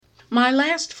My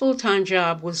last full-time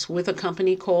job was with a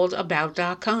company called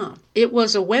About.com. It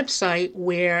was a website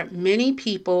where many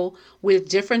people with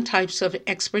different types of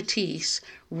expertise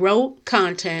wrote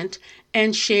content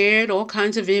and shared all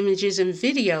kinds of images and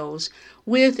videos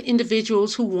with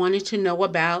individuals who wanted to know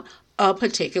about a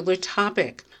particular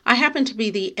topic. I happened to be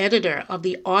the editor of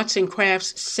the arts and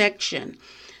crafts section.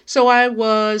 So I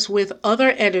was with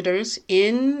other editors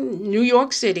in New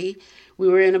York City. We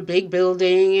were in a big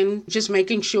building and just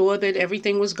making sure that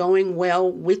everything was going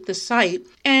well with the site.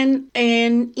 And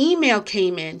an email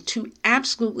came in to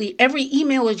absolutely every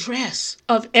email address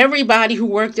of everybody who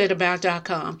worked at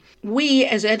About.com. We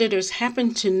as editors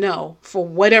happened to know, for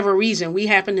whatever reason, we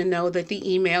happened to know that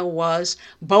the email was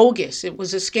bogus. It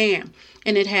was a scam.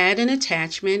 And it had an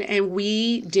attachment, and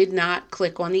we did not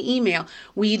click on the email.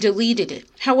 We deleted it.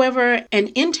 However, an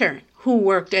intern who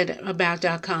worked at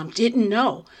About.com didn't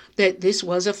know that this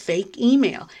was a fake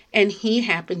email, and he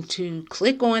happened to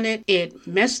click on it. It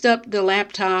messed up the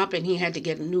laptop, and he had to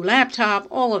get a new laptop,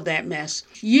 all of that mess.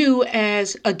 You,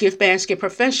 as a gift basket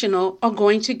professional, are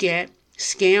going to get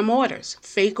scam orders,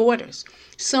 fake orders.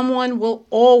 Someone will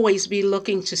always be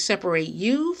looking to separate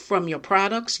you from your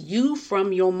products, you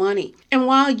from your money. And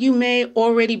while you may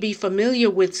already be familiar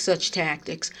with such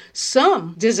tactics,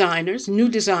 some designers, new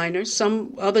designers,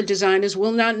 some other designers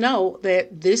will not know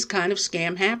that this kind of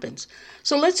scam happens.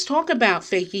 So let's talk about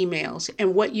fake emails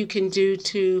and what you can do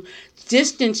to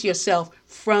distance yourself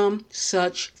from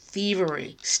such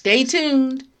thievery. Stay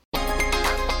tuned.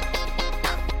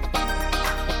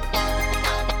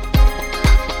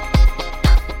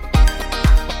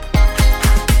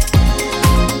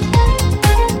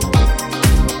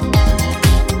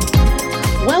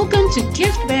 Welcome to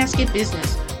Gift Basket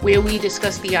Business, where we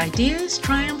discuss the ideas,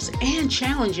 triumphs, and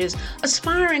challenges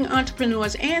aspiring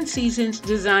entrepreneurs and seasoned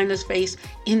designers face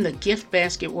in the gift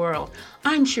basket world.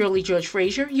 I'm Shirley George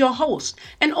Frazier, your host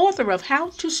and author of How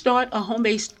to Start a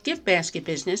Home-Based Gift Basket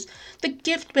Business, the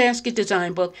Gift Basket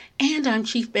Design Book, and I'm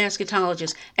Chief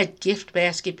Basketologist at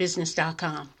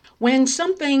giftbasketbusiness.com. When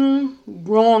something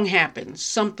wrong happens,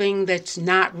 something that's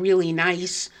not really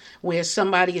nice, where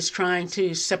somebody is trying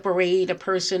to separate a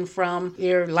person from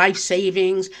their life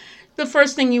savings, the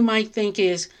first thing you might think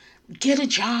is, get a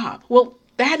job. Well,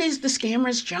 that is the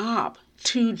scammer's job,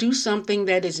 to do something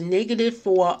that is negative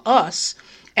for us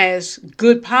as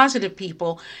good, positive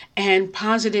people and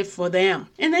positive for them.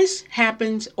 And this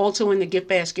happens also in the gift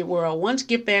basket world. Once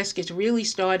gift baskets really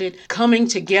started coming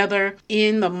together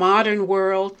in the modern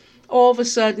world, all of a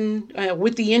sudden,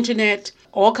 with the internet,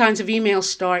 all kinds of emails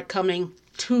start coming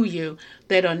to you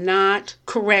that are not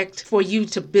correct for you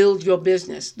to build your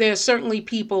business. There are certainly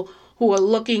people who are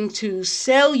looking to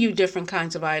sell you different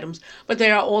kinds of items, but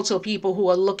there are also people who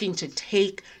are looking to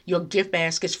take your gift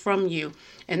baskets from you.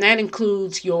 And that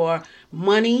includes your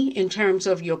money in terms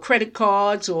of your credit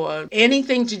cards or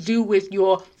anything to do with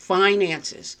your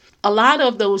finances. A lot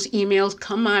of those emails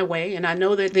come my way, and I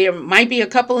know that there might be a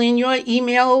couple in your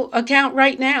email account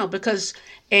right now because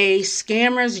a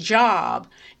scammer's job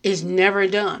is never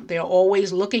done. They're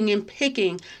always looking and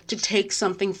picking to take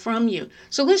something from you.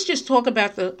 So let's just talk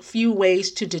about the few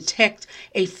ways to detect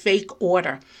a fake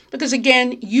order. Because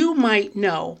again, you might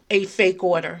know a fake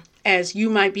order as you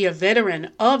might be a veteran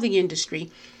of the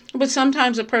industry, but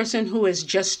sometimes a person who has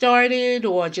just started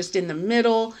or just in the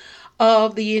middle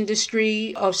of the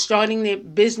industry of starting their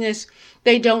business,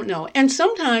 they don't know. And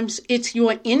sometimes it's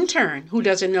your intern who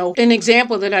doesn't know. An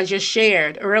example that I just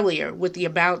shared earlier with the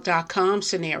About.com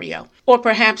scenario. Or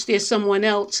perhaps there's someone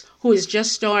else who is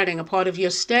just starting, a part of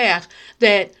your staff,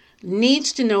 that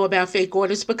needs to know about fake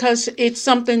orders because it's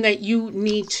something that you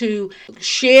need to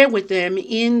share with them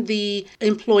in the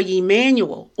employee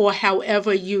manual, or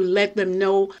however you let them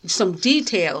know some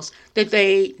details that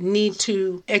they need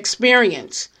to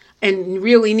experience and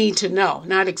really need to know.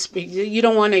 You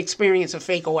don't want to experience a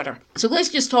fake order. So let's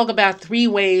just talk about 3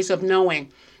 ways of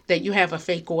knowing that you have a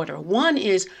fake order. One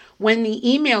is when the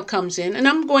email comes in, and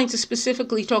I'm going to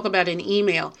specifically talk about an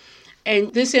email.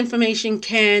 And this information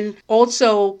can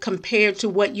also compare to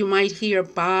what you might hear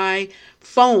by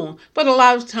phone, but a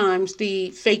lot of times the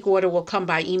fake order will come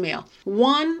by email.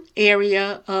 One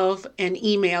area of an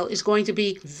email is going to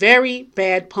be very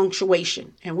bad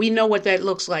punctuation, and we know what that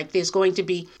looks like. There's going to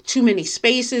be too many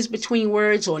spaces between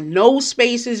words or no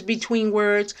spaces between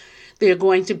words. There are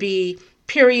going to be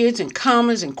periods and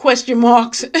commas and question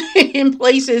marks in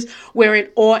places where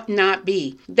it ought not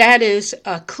be. That is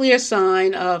a clear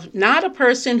sign of not a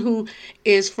person who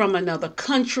is from another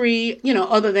country,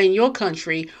 other than your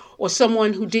country, or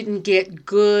someone who didn't get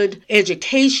good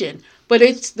education, but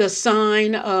it's the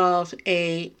sign of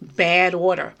a bad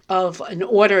order, of an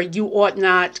order you ought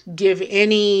not give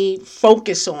any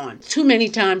focus on. Too many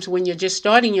times when you're just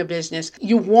starting your business,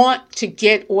 you want to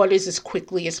get orders as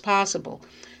quickly as possible.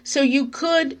 So you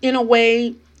could, in a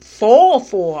way, fall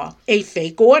for a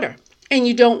fake order. And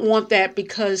you don't want that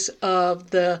because of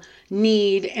the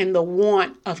need and the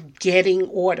want of getting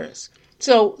orders.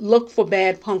 So look for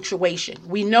bad punctuation.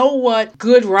 We know what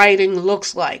good writing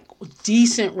looks like,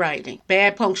 decent writing.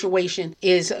 Bad punctuation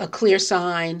is a clear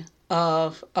sign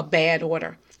of a bad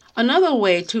order. Another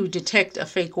way to detect a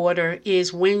fake order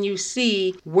is when you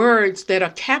see words that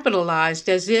are capitalized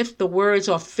as if the words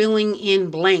are filling in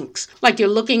blanks. Like you're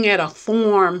looking at a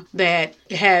form that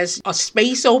has a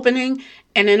space opening,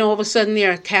 and then all of a sudden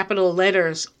there are capital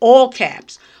letters, all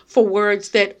caps, for words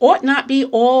that ought not be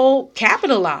all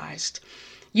capitalized.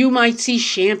 You might see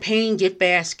champagne gift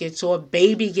baskets or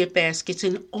baby gift baskets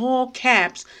in all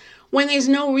caps when there's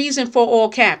no reason for all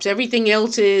caps. Everything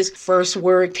else is first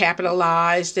word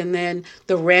capitalized and then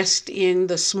the rest in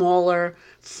the smaller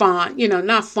font,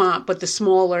 not font, but the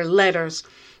smaller letters.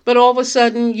 But all of a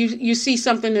sudden you see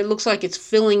something that looks like it's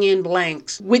filling in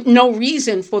blanks with no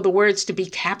reason for the words to be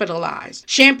capitalized.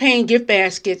 Champagne gift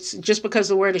baskets, just because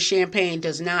the word is champagne,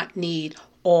 does not need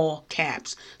all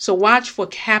caps. So watch for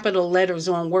capital letters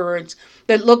on words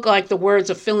that look like the words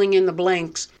are filling in the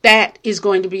blanks. That is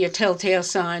going to be a telltale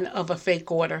sign of a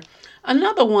fake order.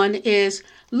 Another one is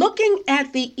looking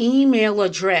at the email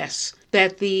address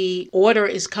that the order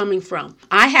is coming from.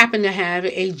 I happen to have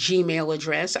a Gmail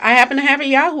address. I happen to have a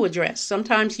Yahoo address.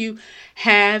 Sometimes you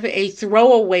have a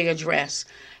throwaway address.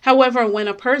 However, when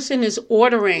a person is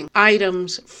ordering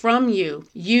items from you,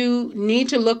 you need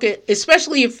to look at,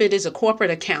 especially if it is a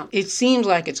corporate account, it seems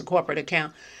like it's a corporate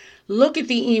account, look at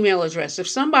the email address. If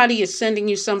somebody is sending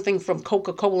you something from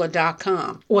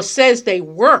Coca-Cola.com or says they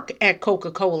work at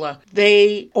Coca-Cola,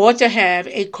 they ought to have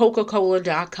a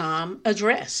Coca-Cola.com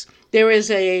address. There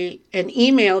is an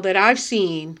email that I've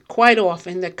seen quite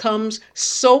often that comes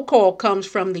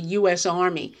from the U.S.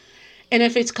 Army. And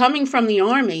if it's coming from the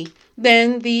Army,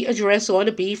 then the address ought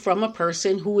to be from a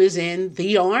person who is in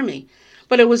the Army.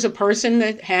 But it was a person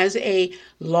that has a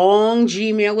long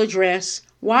Gmail address.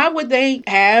 Why would they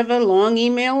have a long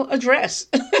email address,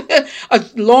 a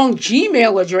long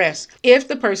Gmail address, if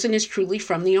the person is truly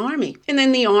from the Army? And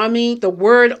then the Army, the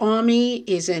word Army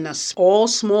is in all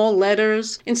small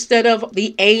letters instead of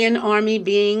the A in Army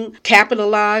being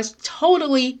capitalized.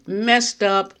 Totally messed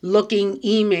up looking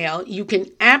email. You can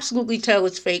absolutely tell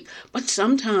it's fake, but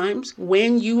sometimes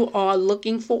when you are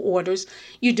looking for orders,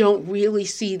 you don't really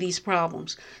see these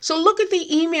problems. So look at the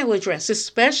email address,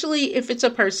 especially if it's a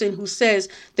person who says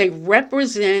they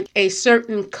represent a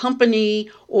certain company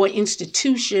or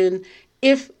institution.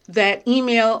 If that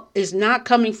email is not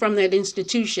coming from that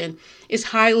institution, it's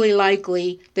highly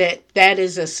likely that that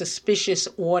is a suspicious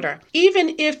order.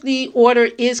 Even if the order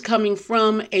is coming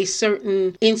from a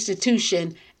certain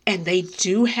institution and they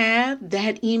do have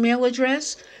that email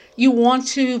address, you want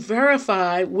to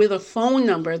verify with a phone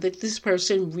number that this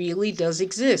person really does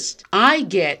exist. I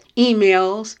get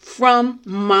emails from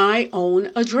my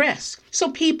own address.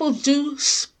 So people do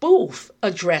spoof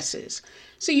addresses.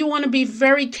 So you want to be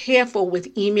very careful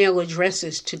with email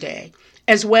addresses today,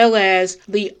 as well as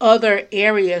the other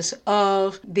areas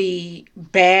of the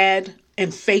bad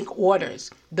and fake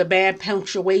orders, the bad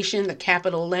punctuation, the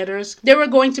capital letters. There are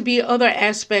going to be other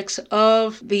aspects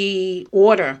of the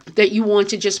order that you want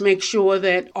to just make sure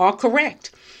that are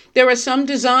correct. There are some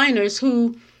designers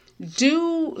who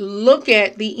do look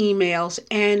at the emails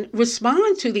and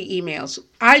respond to the emails.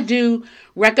 I do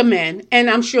recommend, and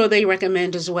I'm sure they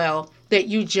recommend as well, that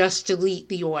you just delete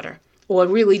the order. Or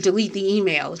really delete the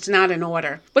email. It's not an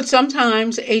order. But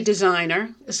sometimes a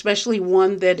designer, especially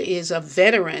one that is a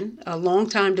veteran, a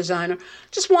longtime designer,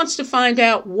 just wants to find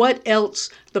out what else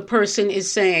the person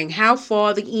is saying, how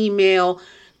far the email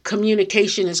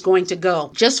communication is going to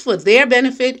go, just for their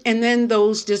benefit. And then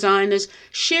those designers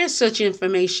share such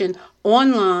information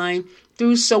online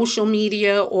through social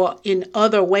media or in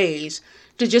other ways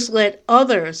to just let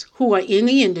others who are in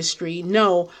the industry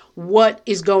know what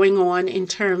is going on in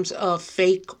terms of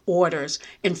fake orders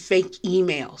and fake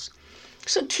emails.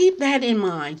 So keep that in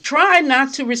mind. Try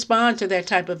not to respond to that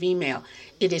type of email.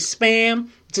 It is spam.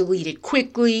 Delete it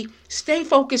quickly. Stay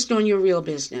focused on your real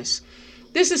business.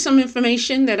 This is some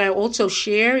information that I also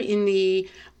share in the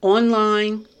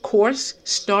online course,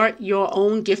 Start Your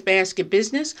Own Gift Basket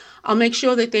Business. I'll make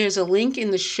sure that there's a link in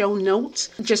the show notes,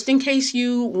 just in case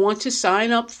you want to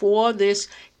sign up for this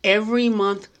every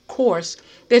month course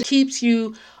that keeps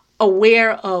you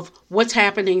aware of what's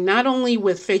happening not only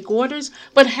with fake orders,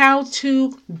 but how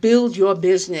to build your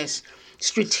business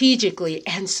strategically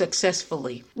and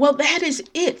successfully. Well, that is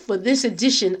it for this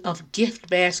edition of Gift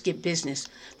Basket Business.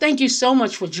 Thank you so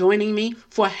much for joining me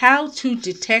for How to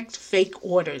Detect Fake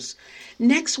Orders.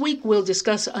 Next week, we'll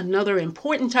discuss another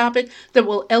important topic that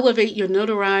will elevate your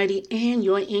notoriety and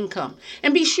your income.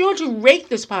 And be sure to rate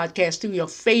this podcast through your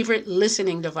favorite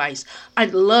listening device.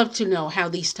 I'd love to know how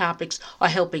these topics are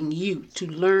helping you to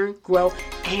learn, grow,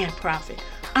 and profit.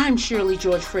 I'm Shirley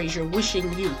George Frazier,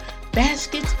 wishing you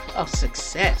baskets of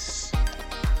success.